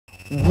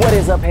What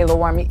is up,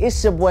 Halo Army?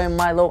 It's your boy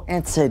Milo,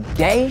 and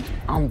today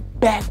I'm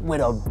back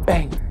with a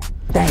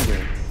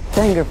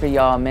banger for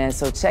y'all, man.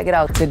 So check it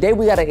out. Today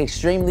we got an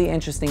extremely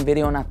interesting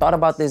video, and I thought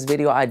about this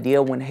video idea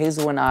when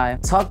Hazel and I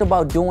talked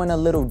about doing a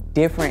little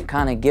different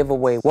kind of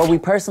giveaway where we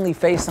personally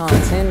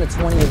FaceTime 10 to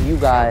 20 of you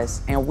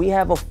guys, and we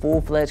have a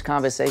full-fledged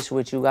conversation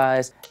with you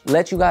guys,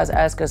 let you guys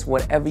ask us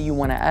whatever you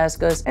want to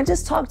ask us, and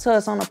just talk to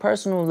us on a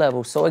personal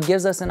level. So it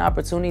gives us an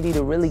opportunity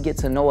to really get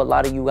to know a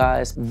lot of you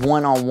guys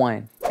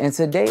one-on-one. And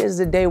today is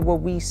the day where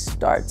we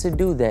start to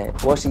do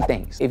that. Well, she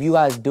thinks. If you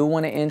guys do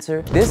want to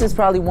enter, this is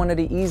probably one of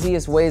the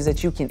easiest ways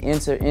that you can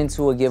enter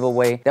into a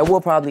giveaway that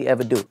we'll probably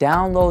ever do.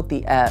 Download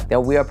the app that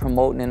we are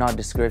promoting in our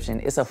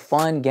description. It's a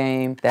fun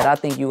game that I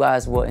think you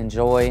guys will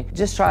enjoy.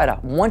 Just try it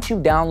out. Once you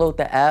download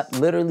the app,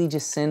 literally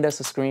just send us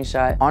a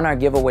screenshot on our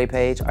giveaway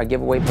page. Our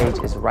giveaway page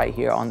is right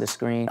here on the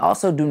screen.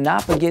 Also, do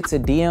not forget to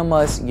DM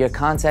us your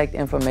contact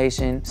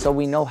information so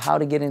we know how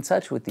to get in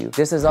touch with you.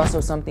 This is also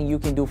something you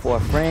can do for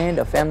a friend,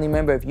 a family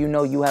member. If you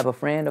know you have a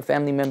friend, a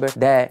family member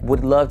that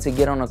would love to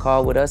get on a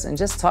call with us and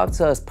just talk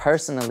to us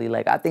personally.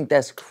 Like, I think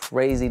that's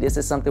crazy. This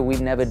is something we've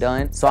never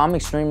done. So I'm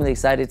extremely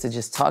excited to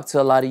just talk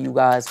to a lot of you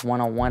guys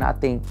one-on-one. I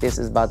think this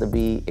is about to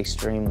be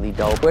extremely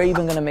dope. We're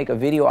even gonna make a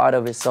video out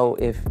of it. So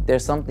if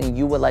there's something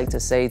you would like to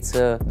say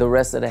to the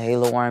rest of the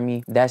Halo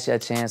Army, that's your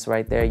chance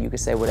right there. You can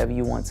say whatever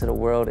you want to the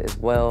world as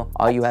well.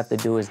 All you have to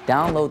do is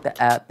download the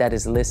app that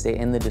is listed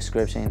in the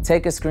description.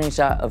 Take a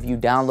screenshot of you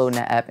downloading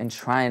the app and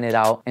trying it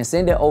out and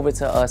send it over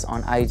to us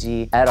on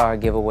IG at our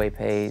giveaway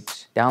page.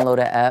 Download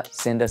the app,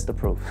 send us the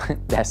proof.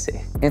 That's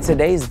it. In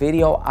today's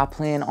video, I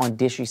plan on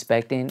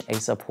disrespecting a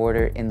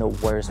supporter in the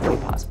worst way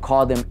possible.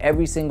 Call them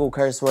every single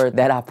curse word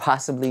that I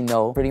possibly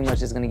know. Pretty much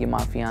just gonna get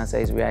my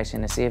fiance's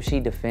reaction to see if she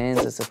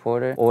defends a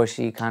supporter or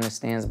she kind of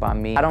stands by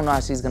me. I don't know how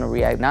she's gonna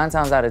react. 9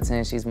 times out of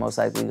 10, she's most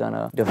likely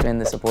gonna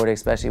defend the supporter,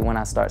 especially when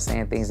I start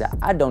saying things that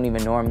I don't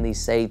even normally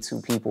say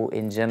to people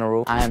in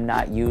general. I am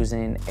not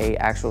using a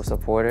actual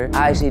supporter.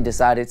 I actually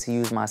decided to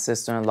use my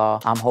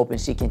sister-in-law. I'm hoping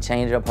she can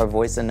change up her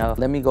voice enough.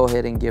 Let me go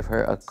ahead and give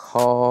her a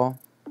call.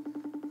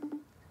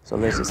 So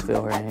let's just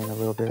feel her hand a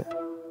little bit.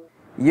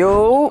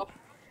 Yo!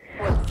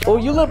 Oh,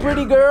 you look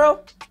pretty,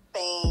 girl.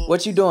 Thanks.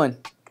 What you doing?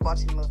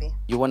 Watching a movie.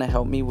 You wanna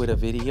help me with a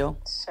video?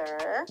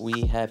 Sure.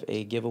 We have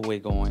a giveaway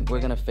going. We're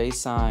gonna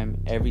FaceTime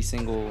every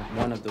single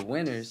one of the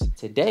winners.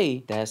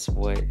 Today, that's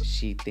what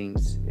she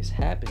thinks is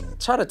happening.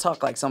 Try to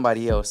talk like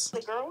somebody else.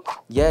 The girl?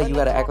 Yeah, you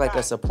gotta act like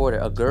a supporter.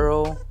 A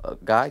girl, a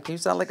guy. Can you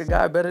sound like a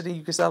guy better than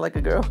you can sound like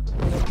a girl?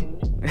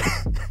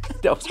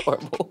 That was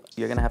horrible.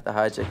 You're gonna have to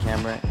hide your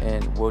camera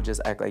and we'll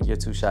just act like you're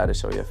too shy to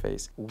show your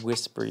face.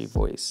 Whispery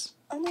voice.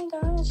 Oh my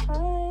gosh,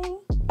 hi.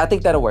 I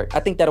think that'll work. I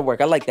think that'll work.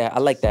 I like that. I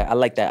like that. I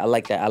like that. I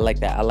like that. I like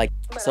that. I like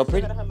But so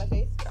pretty. Gotta hide my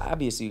face?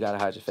 Obviously, you gotta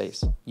hide your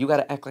face. You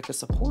gotta act like a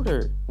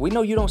supporter. We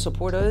know you don't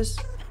support us.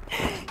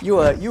 You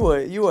a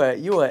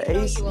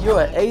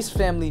Ace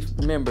family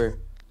member.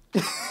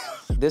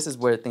 This is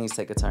where things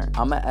take a turn.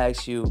 I'm gonna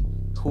ask you,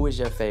 who is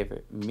your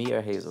favorite, me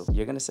or Hazel?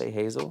 You're gonna say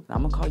Hazel.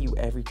 I'm gonna call you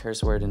every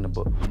curse word in the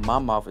book. My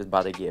mouth is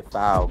about to get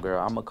foul,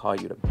 girl. I'm gonna call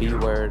you the B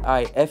word. All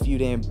right, F you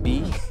then,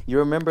 B. You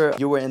remember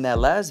you were in that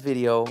last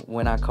video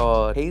when I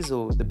called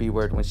Hazel the B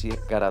word when she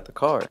got out the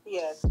car.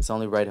 Yes. It's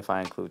only right if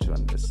I include you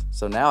in this.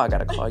 So now I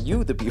gotta call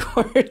you the B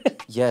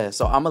word. Yeah,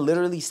 so I'm gonna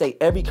literally say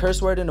every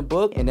curse word in the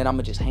book and then I'm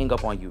gonna just hang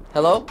up on you.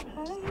 Hello?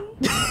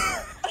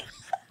 Hi.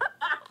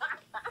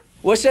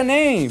 What's your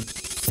name?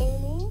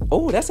 Amy?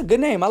 Oh, that's a good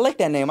name. I like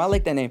that name. I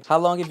like that name. How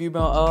long have you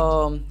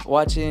been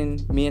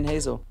watching me and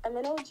Hazel? I'm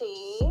an OG.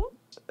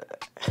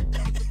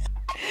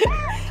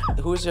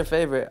 Who's your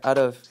favorite out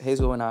of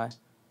Hazel and I?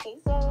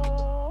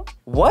 Hazel.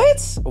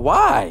 What?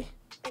 Why?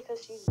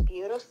 Because she's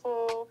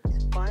beautiful,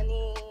 she's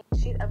funny,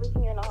 she's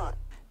everything you're not.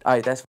 All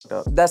right, that's fucked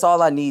up. That's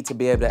all I need to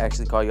be able to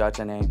actually call you out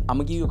your name. I'm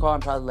gonna give you a call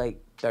in probably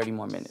like 30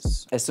 more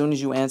minutes. As soon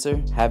as you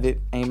answer, have it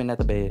aiming at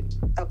the bed.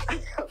 Okay.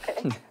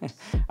 Okay.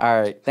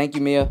 All right, thank you,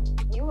 Mia.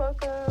 You're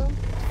welcome.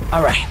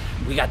 All right,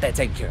 we got that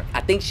taken care of.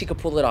 I think she could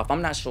pull it off.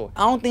 I'm not sure.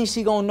 I don't think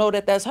she gonna know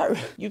that that's her.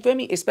 You feel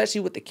me?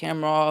 Especially with the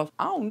camera off.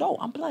 I don't know.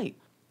 I'm like,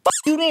 fuck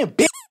you then,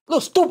 bitch.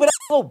 Little stupid ass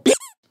little bitch.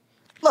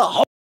 Little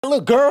hoe,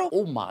 little girl.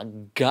 Oh my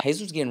God.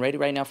 Hazel's getting ready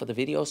right now for the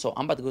video, so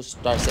I'm about to go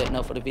start setting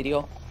up for the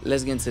video.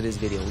 Let's get into this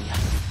video.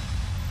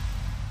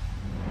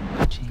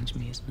 Change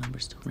Mia's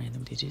numbers to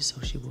random digits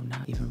so she will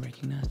not even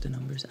recognize the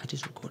numbers. I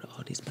just recorded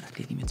all these, but I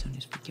didn't even turn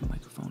this freaking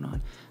microphone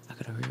on. I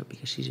gotta hurry up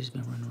because she's just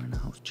been running around the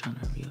house trying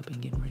to hurry up and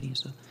getting ready and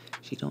stuff.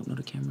 She don't know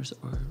the cameras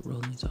are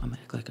rolling, so I'm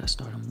gonna act like I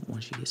start them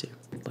once she gets here.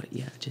 But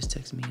yeah, just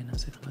text me and I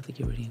said I'm about to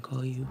get ready and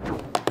call you. I'm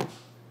ready.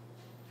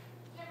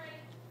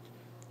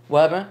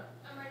 What happened?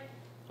 I'm ready.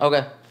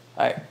 Okay.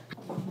 All right.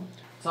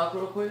 Talk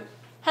real quick.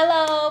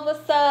 Hello, what's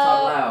up?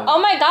 Talk loud.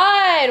 Oh my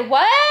God,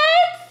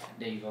 what?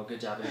 There you go.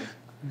 Good job, baby.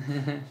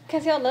 Can I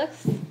see how it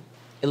looks?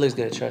 It looks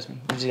good. Trust me.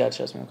 You just gotta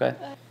trust me, okay?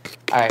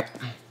 All right.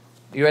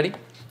 You ready?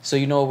 So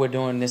you know what we're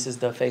doing. This is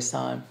the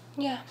FaceTime.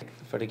 Yeah.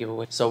 For the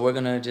giveaway. So we're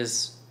gonna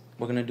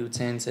do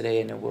 10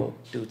 today and then we'll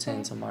do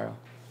 10 tomorrow.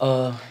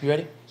 You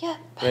ready? Yeah.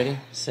 Ready,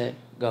 set,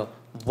 go.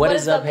 What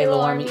is up, Halo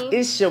Army?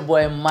 It's your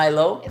boy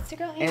Milo. It's your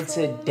girl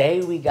Hazel. And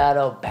today we got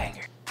a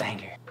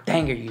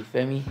banger, you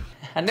feel me?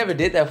 I never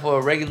did that for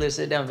a regular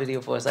sit-down video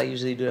for us. I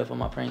usually do that for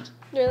my pranks.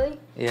 Really?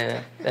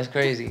 Yeah, that's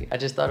crazy. I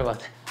just thought about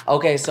that.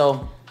 Okay,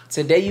 so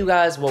today, you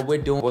guys, what we're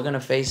doing, we're gonna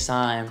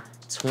FaceTime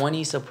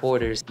 20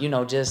 supporters. You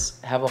know,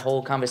 just have a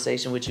whole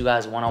conversation with you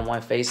guys one-on-one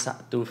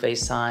through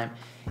FaceTime.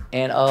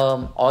 And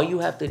all you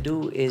have to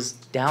do is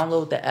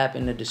download the app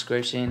in the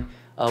description.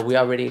 We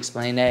already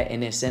explained that,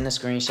 and then send a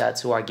screenshot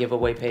to our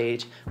giveaway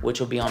page, which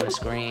will be on the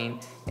screen.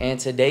 And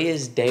today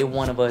is day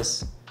one of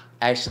us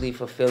actually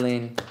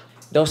fulfilling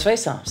those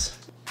FaceTimes.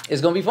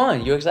 It's gonna be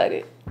fun. You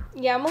excited?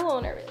 Yeah, I'm a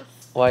little nervous.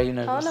 Why are you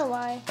nervous? I don't know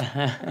why.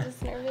 I'm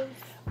just nervous.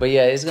 But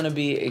yeah, it's gonna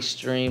be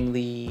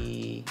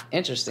extremely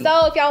interesting.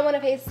 So if y'all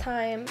want to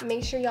FaceTime,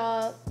 make sure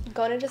y'all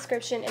go in the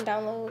description and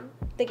download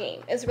the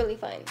game. It's really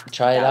fun.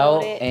 Try it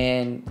out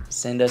and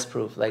send us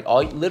proof. Like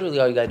literally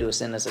all you gotta do is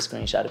send us a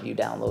screenshot of you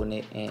downloading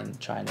it and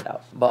trying it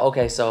out. But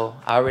okay, so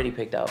I already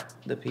picked out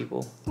the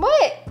people.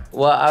 What?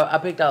 Well, I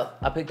picked out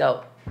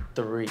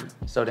 3,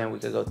 so then we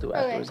could go through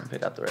afterwards and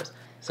pick out the rest.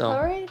 So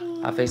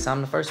alrighty. I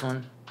FaceTimed the first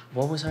one.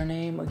 What was her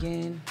name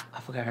again?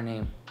 I forgot her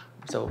name.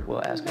 So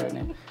we'll ask her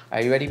name.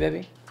 Are you ready,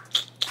 baby?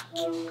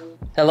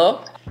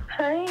 Hello?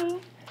 Hi.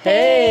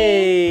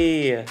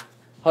 Hey!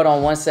 Hold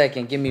on 1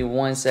 second. Give me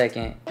 1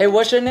 second. Hey,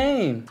 what's your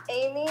name?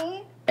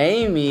 Amy.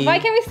 Amy. Why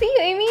can't we see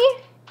you, Amy?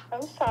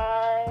 I'm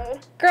shy.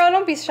 Girl,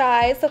 don't be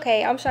shy. It's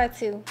okay. I'm shy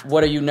too.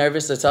 What, are you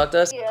nervous to talk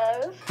to us?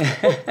 Yes.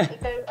 Because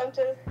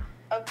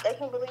I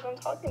can't believe I'm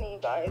talking to you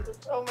guys.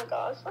 Oh my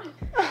gosh.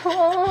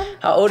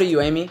 How old are you,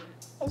 Amy?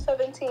 I'm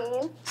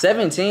 17.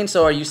 17?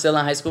 So are you still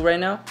in high school right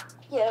now?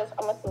 Yes,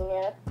 I'm a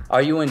senior.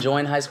 Are you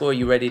enjoying high school or are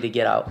you ready to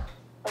get out?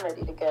 I'm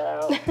ready to get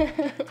out.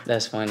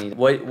 That's funny.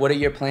 What are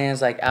your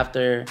plans like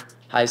after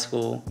high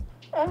school?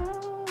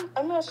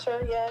 I'm not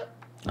sure yet.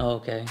 Oh,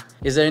 okay.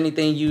 Is there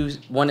anything you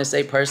want to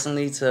say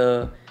personally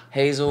to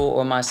Hazel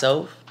or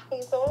myself?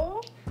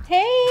 Hazel,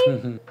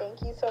 Hey.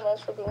 thank you so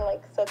much for being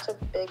like such a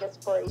big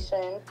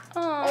inspiration.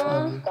 I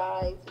love you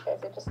guys. You guys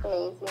are just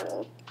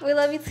amazing. We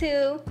love you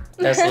too.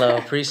 That's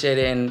love. Appreciate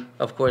it. And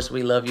of course,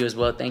 we love you as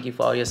well. Thank you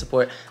for all your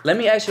support. Let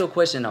me ask you a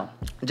question though.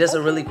 Just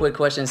a really quick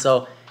question.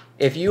 So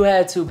if you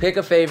had to pick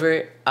a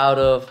favorite out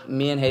of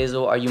me and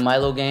Hazel, are you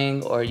Milo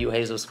gang or are you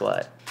Hazel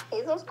squad?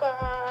 Hazel squad.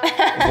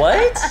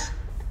 What?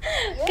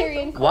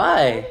 Period.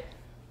 Why?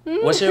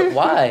 What's your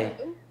why?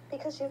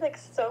 Because she's like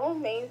so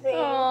amazing.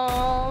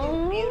 Aww.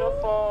 She's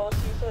beautiful.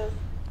 She's just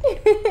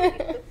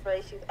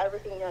she's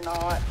everything you're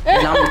not.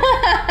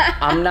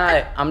 And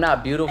I'm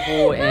not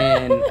beautiful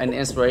and an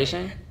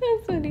inspiration.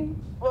 That's funny.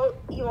 Well,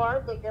 you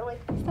are, but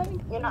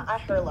you're not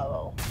at her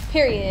level.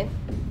 Period.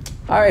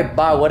 All right,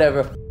 bye. Whatever.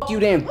 F you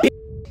then, bitch.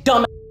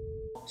 Dumb,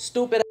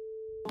 stupid,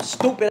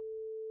 stupid.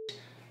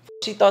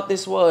 She thought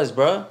this was,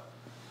 bruh.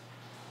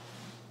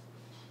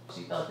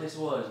 She thought this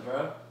was,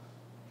 bruh.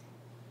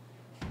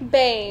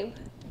 Babe,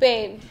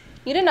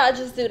 you did not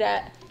just do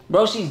that.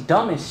 Bro, she's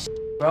dumb as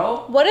shit,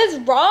 bro. What is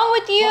wrong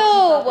with you? She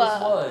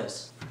thought this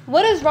was.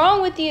 What is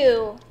wrong with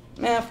you?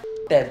 Man, f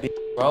that bitch,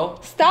 bro.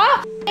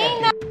 Stop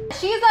saying that.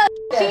 She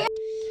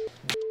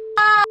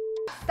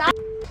Stop.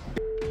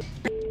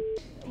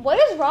 What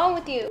is wrong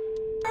with you?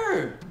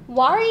 Her.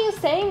 Why are you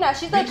saying that?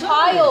 She's a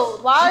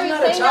child. Why are you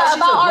saying that She's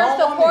about a our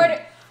grown supporter?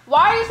 woman.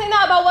 Why are you saying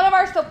that about one of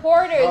our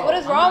supporters? Bro, what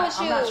is wrong with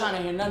you? I'm not trying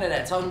to hear none of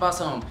that. Talking about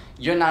something.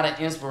 You're not an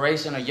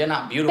inspiration or you're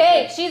not beautiful.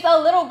 Babe, she's a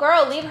little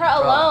girl. Leave her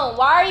alone.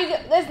 Why are you?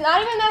 It's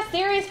not even that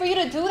serious for you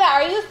to do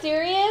that. Are you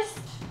serious?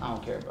 I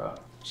don't care, bro.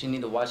 She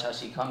need to watch how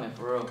she coming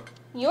for real.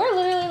 You're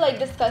literally like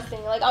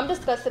disgusting. Like I'm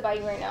disgusted by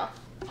you right now.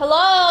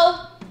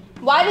 Hello?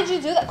 Why did you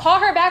do that? Call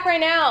her back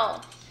right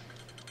now.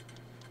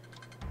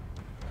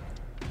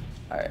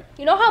 All right.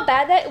 You know how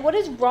bad that? What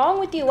is wrong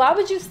with you? Why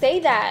would you say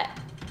that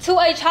to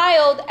a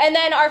child and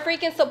then our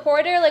freaking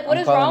supporter? Like what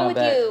is wrong with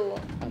you?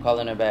 I'm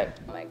calling her back.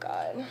 Oh my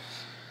god.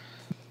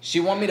 She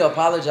want me to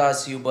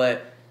apologize to you,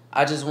 but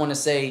I just want to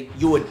say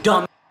you a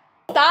dumb.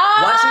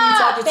 Stop. Watch who you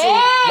talking to.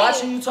 Watch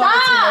who you talking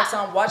to Stop. next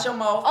time. Watch your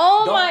mouth.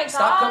 Oh Don't my god.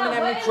 Stop coming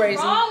at me crazy.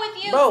 What is wrong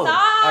with you? Bro,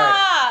 Stop. all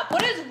right.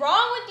 What is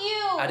wrong with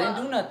you? I didn't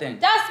do nothing.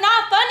 That's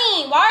not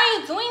funny. Why are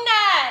you doing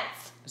that?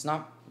 It's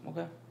not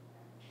okay.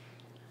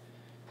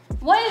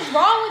 What is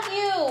wrong with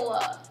you?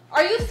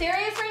 Are you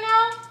serious right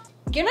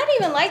now? You're not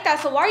even like that,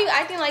 so why are you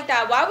acting like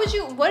that? Why would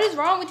you? What is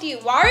wrong with you?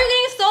 Why are you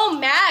getting so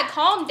mad?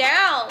 Calm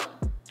down.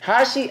 How?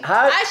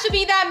 I should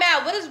be that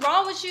mad. What is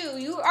wrong with you?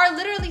 You are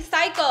literally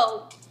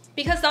psycho.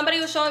 Because somebody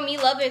was showing me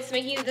love and it's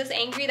making you this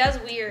angry, that's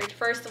weird,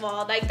 first of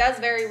all. Like, that's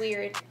very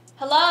weird.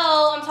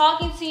 Hello, I'm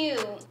talking to you.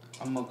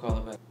 I'm gonna call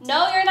her back.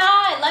 No, you're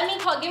not. Let me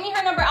call. Give me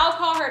her number. I'll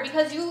call her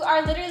because you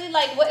are literally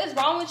like, what is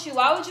wrong with you?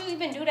 Why would you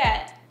even do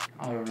that?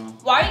 I don't know.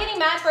 Why are you getting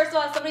mad, first of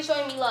all, at somebody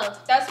showing me love?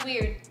 That's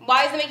weird.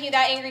 Why is it making you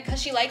that angry?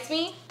 Because she likes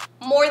me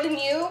more than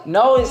you?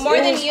 No, it more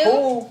than was you?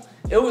 cool.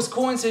 It was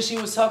cool until she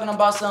was talking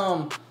about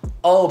some,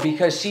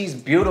 because she's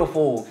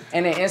beautiful.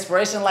 And the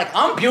inspiration, like,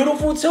 I'm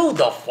beautiful too.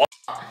 The fuck?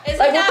 Isn't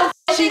Like, that what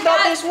the she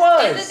thought this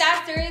was. Is it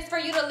that serious for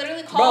you to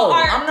literally call bro,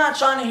 our... I'm not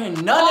trying to hear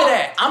none of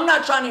that. I'm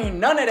not trying to hear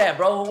none of that,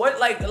 bro. What,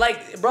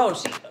 bro,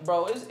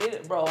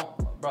 bro,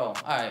 all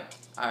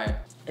right.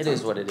 It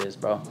is what it is,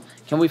 bro.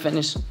 Can we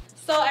finish?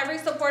 So every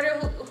supporter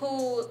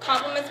who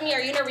compliments me,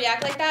 are you gonna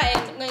react like that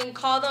and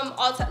call them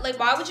all time? Like,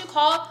 why would you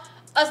call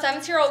a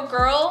 17-year-old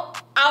girl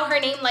out her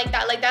name like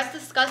that? Like, that's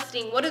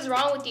disgusting. What is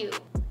wrong with you?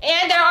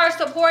 And they're our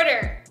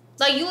supporter.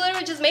 Like, you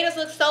literally just made us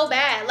look so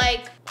bad.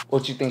 Like,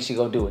 what you think she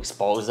gonna do?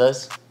 Expose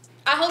us?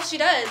 I hope she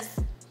does.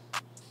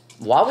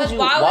 Why would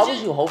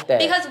you hope that?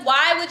 Because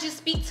why would you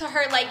speak to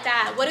her like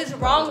that? What is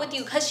wrong with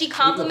you? Because she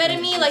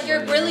complimented me? Like,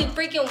 you're really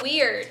freaking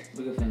weird.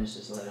 We can finish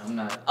this later. I'm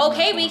not.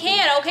 Okay, we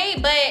can. Okay,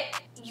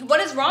 but what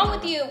is wrong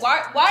with you?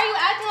 Why are you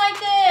acting like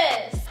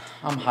this?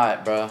 I'm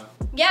hot, bro.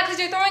 Yeah, because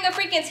you're throwing a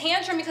freaking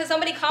tantrum because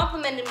somebody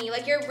complimented me.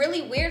 Like, you're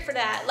really weird for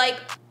that. Like,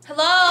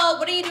 hello,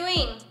 what are you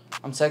doing?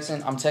 I'm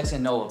texting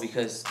Noah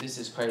because this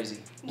is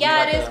crazy.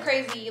 Yeah, it is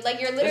crazy.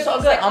 Like, you're literally it's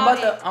all good.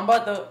 psychotic. I'm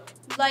about to.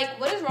 Like,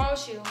 what is wrong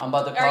with you? I'm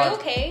about to call. Are you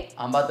okay?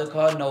 I'm about to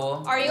call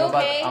Noah. Are you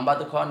okay? I'm about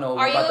to call Noah.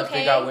 Are We're about you to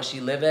figure out where she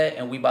live at,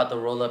 and we about to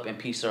roll up and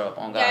piece her up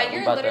on God. Yeah,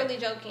 you're literally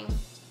joking.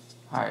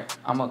 All right,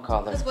 I'm gonna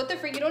call her. Cause what the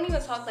freak? You don't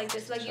even talk like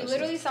this. Like, you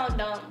literally sound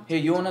dumb. Here,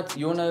 you wanna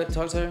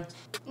talk to her?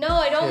 No,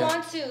 I don't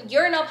want to.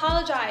 You're gonna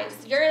apologize.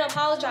 You're gonna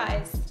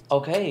apologize.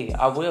 Okay,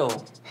 I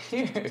will.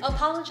 Here.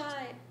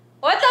 Apologize.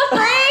 What the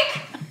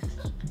freak?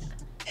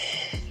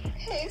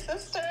 Hey,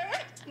 sister.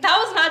 That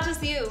was not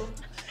just you.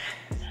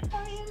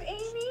 I am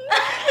Amy.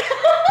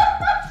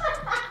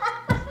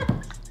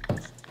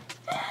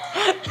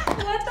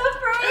 What the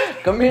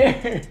freak? Come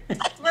here.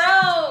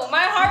 Bro,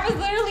 my heart was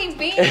literally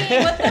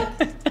beating. What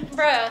the...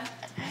 Bruh.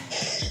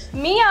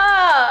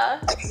 Mia.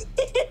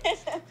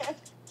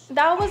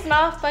 That was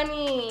not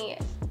funny.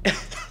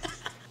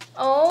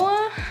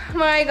 Oh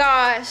my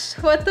gosh.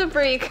 What the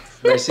freak?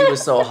 Bro, she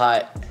was so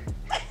hot.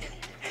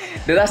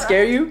 Did I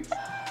scare you?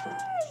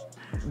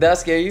 Did I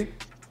scare you?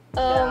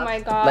 Oh my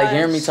god. Like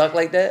hearing me talk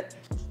like that?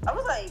 I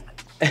was like...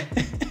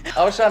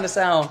 I was trying to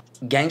sound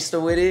gangster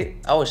with it.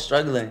 I was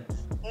struggling.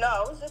 No,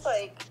 I was just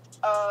like...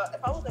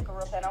 if I was like a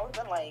real fan, I would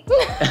have been like...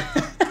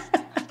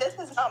 This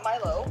is not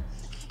Milo.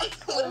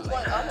 What is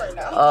going on right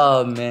now?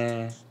 Oh,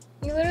 man.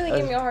 You literally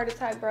gave me a heart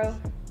attack, bro.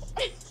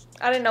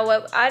 I didn't know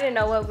what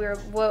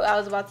I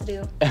was about to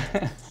do.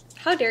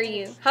 How dare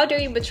you? How dare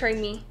you betray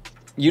me?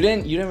 You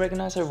didn't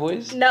recognize her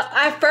voice? No,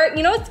 at first,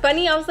 you know what's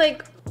funny? I was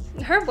like,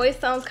 her voice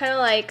sounds kind of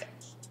like,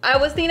 I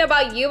was thinking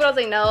about you, but I was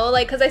like, no,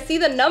 like, cause I see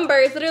the number.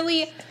 It's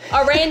literally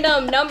a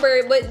random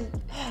number, but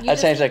I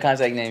changed her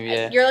contact name.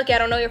 Yeah. You're lucky I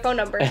don't know your phone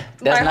number.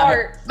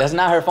 That's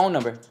not her phone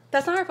number.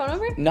 That's not her phone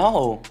number?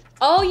 No.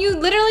 Oh, you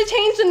literally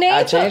changed the name.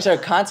 I changed her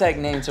contact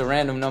name to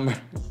random number.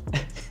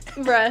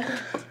 Bruh.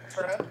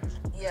 Bruh.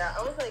 Yeah,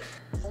 I was like,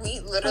 we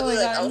literally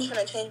I was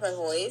trying to change my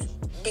voice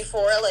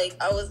before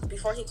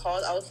he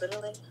called. I was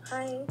literally like,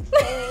 hi.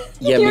 Hey.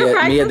 Yeah,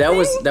 Mia,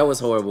 that was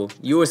horrible.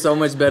 You were so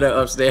much better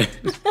upstairs.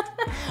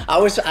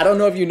 I don't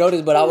know if you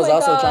noticed, but I was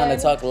also trying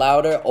to talk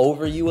louder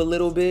over you a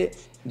little bit,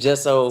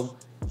 just so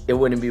it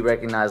wouldn't be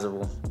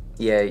recognizable.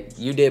 Yeah,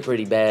 you did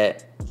pretty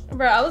bad.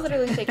 Bro, I was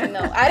literally taking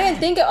notes. I didn't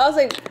think I was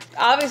like,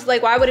 obviously,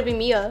 like, why would it be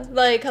Mia?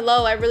 Like,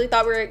 hello, I really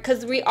thought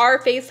because we are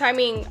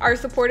FaceTiming our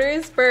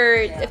supporters for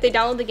if they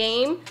download the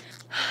game.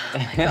 Oh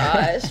my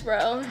gosh,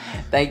 bro.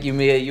 Thank you,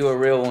 Mia. You a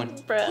real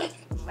one. Bro,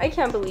 I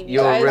can't believe you.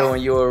 You're a real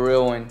one. You're a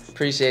real one.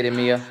 Appreciate it,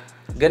 Mia.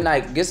 Good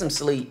night. Get some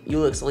sleep. You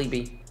look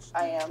sleepy.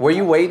 I am. Were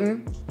you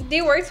waiting? Do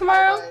you work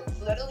tomorrow?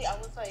 Literally, I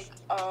was like,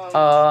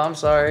 I'm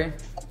sorry.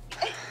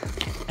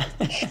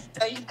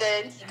 No, you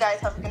good. You guys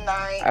have a good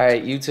night. All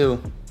right, you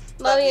too.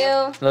 Love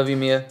you. Love you,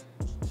 Mia.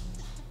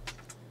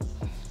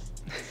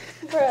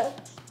 Bruh.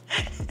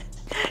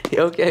 You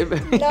okay,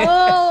 baby?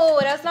 No,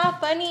 that's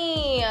not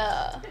funny.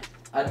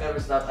 I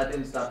didn't stop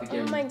the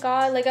camera. Oh my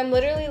god, like I'm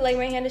literally, like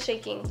my hand is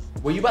shaking.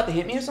 Were you about to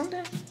hit me or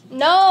something?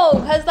 No,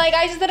 cause like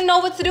I just didn't know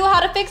what to do, how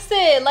to fix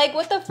it. Like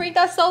what the freak,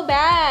 that's so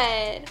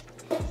bad.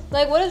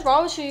 Like what is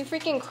wrong with you, you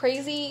freaking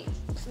crazy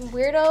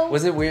weirdo?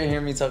 Was it weird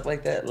hearing me talk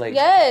like that? Like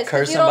yes,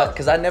 curse somebody?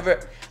 Cause I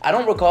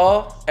don't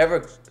recall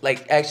ever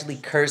like actually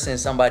cursing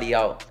somebody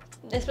out.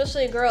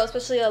 Especially a girl,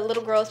 especially a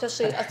little girl,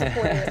 especially a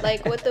supporter.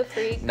 Like what the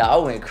freak? Nah, I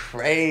went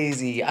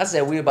crazy. I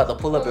said we were about to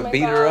pull up and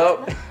beat her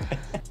up.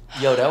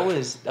 Yo, that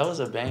was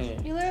a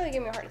banger. You literally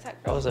gave me a heart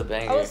attack, bro. That was a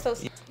banger. I was so...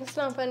 It's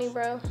not funny,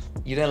 bro.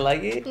 You didn't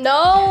like it?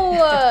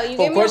 No, you gave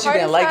me a heart attack. Of course you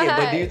didn't like it,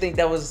 but do you think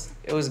it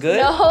was good?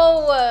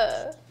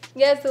 No.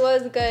 Yes, it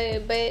was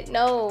good, but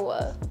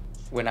no.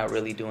 We're not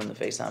really doing the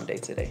FaceTime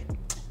date today.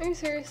 Are you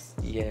serious?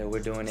 Yeah,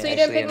 we're doing it. So you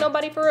didn't pick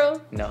nobody for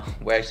real? No,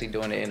 we're actually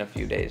doing it in a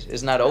few days.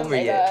 It's not over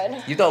yet.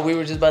 God. You thought we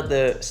were just about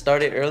to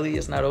start it early?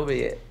 It's not over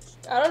yet.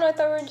 I don't know. I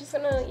thought we were just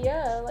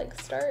gonna, like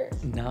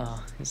start. No,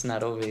 it's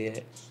not over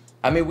yet.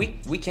 I mean,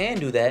 we can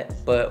do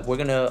that, but we're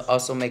gonna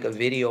also make a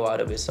video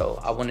out of it,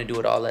 so I want to do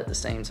it all at the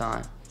same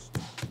time.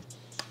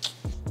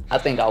 I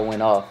think I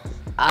went off.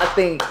 I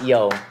think,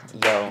 yo.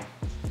 I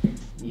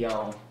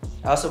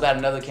also got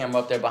another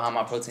camera up there behind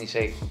my protein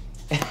shake.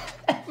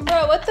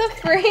 Bro, what the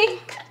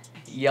freak?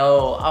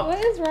 Yo, what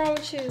is wrong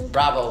with you?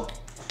 Bravo.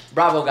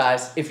 Bravo,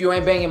 guys. If you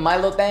ain't banging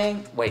Milo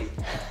thing, wait.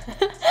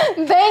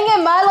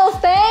 Banging Milo's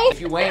thing?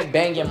 If you ain't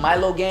banging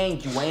Milo gang,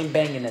 you ain't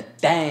banging a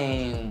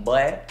thing,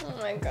 boy. Oh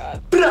my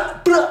god.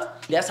 Bruh, bruh.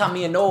 That's how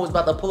me and Noah was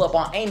about to pull up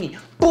on Amy.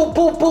 Boom,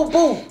 boom, boom,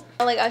 boom.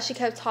 Like, as she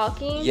kept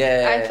talking,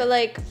 yeah. I feel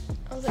like,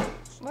 I was like,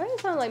 why does it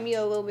sound like me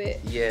a little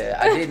bit? Yeah,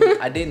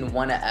 I didn't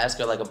want to ask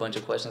her like a bunch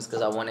of questions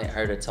because I wanted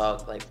her to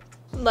talk like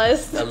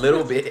less. A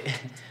little bit.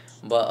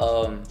 But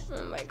oh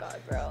my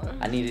god, bro.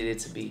 I needed it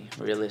to be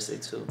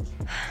realistic too.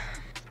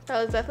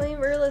 That was definitely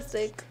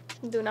realistic.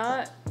 Do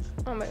not.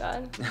 Oh my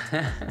god.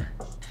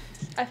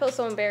 I feel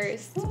so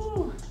embarrassed.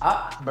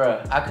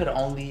 Bruh, I could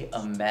only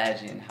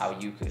imagine how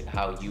you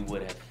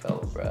would have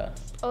felt, bruh.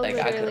 Like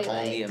I could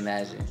only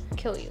imagine.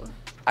 Kill you.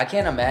 I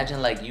can't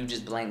imagine like you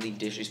just blankly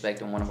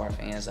disrespecting one of our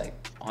fans like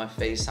on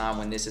FaceTime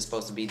when this is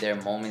supposed to be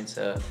their moment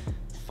to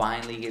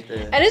finally get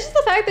the. And it's just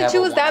the fact that she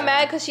was that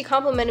mad because she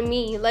complimented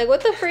me. Like,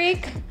 what the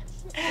freak?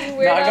 No,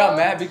 I got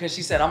mad because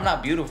she said I'm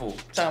not beautiful.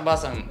 Talking about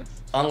something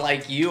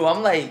unlike you.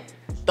 I'm like,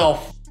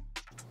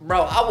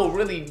 bro, I will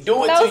really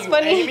do it to you,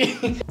 funny.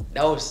 Amy.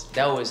 That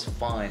was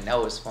fun.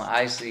 That was fun.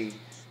 I see.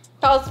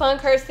 That was fun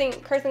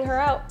cursing her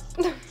out.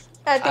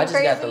 I just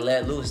got to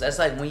let loose. That's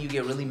like when you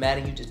get really mad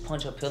and you just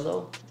punch a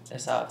pillow.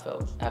 That's how I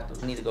felt.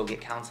 I need to go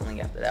get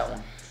counseling after that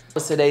one.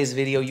 What's today's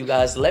video, you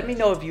guys? Let me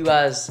know if you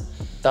guys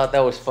thought that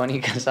was funny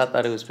because I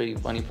thought it was pretty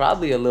funny.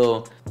 Probably a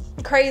little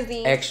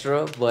crazy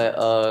extra,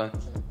 but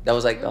that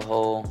was like the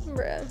whole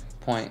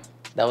point.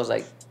 That was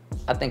like,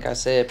 I think I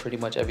said pretty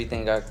much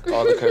everything, all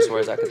the curse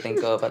words I could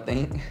think of, I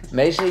think.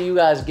 Make sure you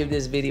guys give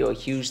this video a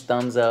huge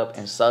thumbs up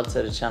and sub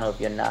to the channel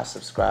if you're not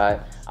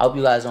subscribed. I hope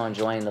you guys are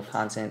enjoying the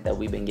content that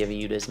we've been giving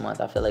you this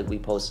month. I feel like we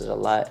posted a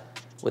lot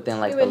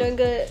within like doing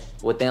good.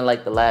 Within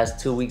like the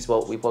last 2 weeks.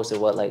 What we posted,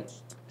 what, like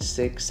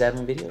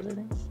 6-7 videos, I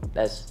think.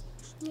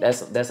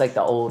 That's like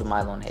the old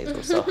Milo and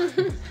Hazel. So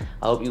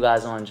I hope you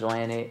guys are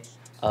enjoying it.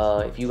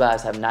 If you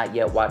guys have not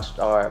yet watched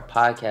our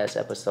podcast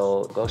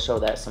episode, go show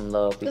that some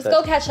love. Just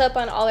go catch up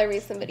on all our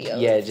recent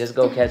videos. Yeah, just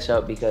go catch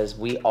up because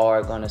we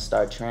are going to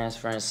start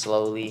transferring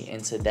slowly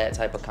into that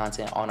type of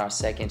content on our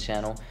second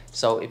channel.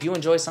 So if you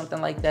enjoy something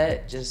like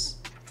that,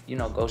 just, you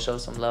know, go show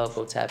some love,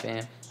 go tap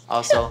in.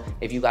 Also,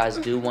 if you guys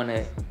do want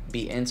to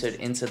be entered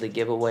into the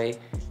giveaway,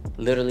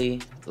 literally,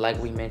 like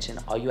we mentioned,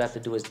 all you have to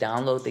do is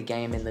download the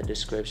game in the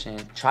description,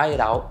 try it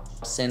out,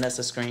 send us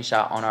a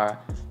screenshot on our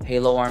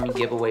Halo Army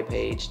giveaway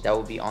page. That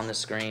will be on the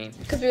screen.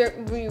 Because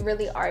we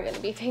really are going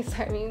to be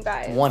FaceTiming you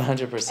guys.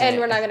 100%. And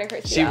we're not going to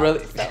curse you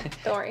out. So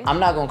don't worry. I'm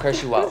not going to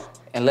curse you out.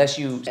 Unless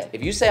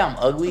if you say I'm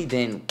ugly,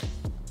 then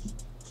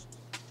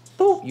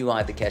boop, you're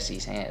going to have to catch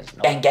these hands.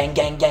 No. Gang, gang,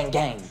 gang, gang,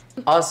 gang.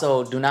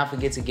 Also, do not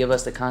forget to give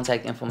us the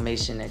contact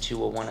information that you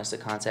will want us to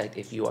contact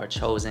if you are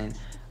chosen.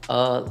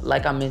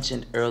 Like I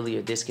mentioned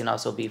earlier, this can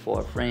also be for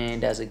a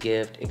friend as a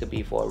gift. It could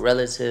be for a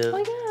relative,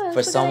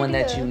 for someone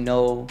that you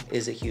know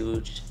is a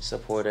huge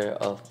supporter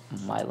of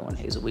Milo and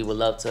Hazel. We would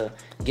love to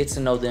get to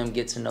know them,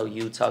 get to know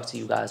you, talk to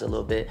you guys a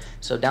little bit.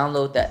 So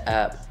download that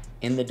app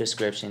in the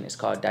description. It's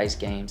called Dice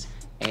Games.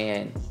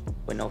 And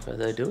with no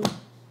further ado,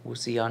 we'll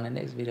see y'all in the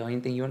next video.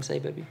 Anything you want to say,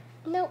 baby?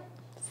 Nope.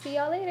 See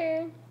y'all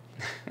later.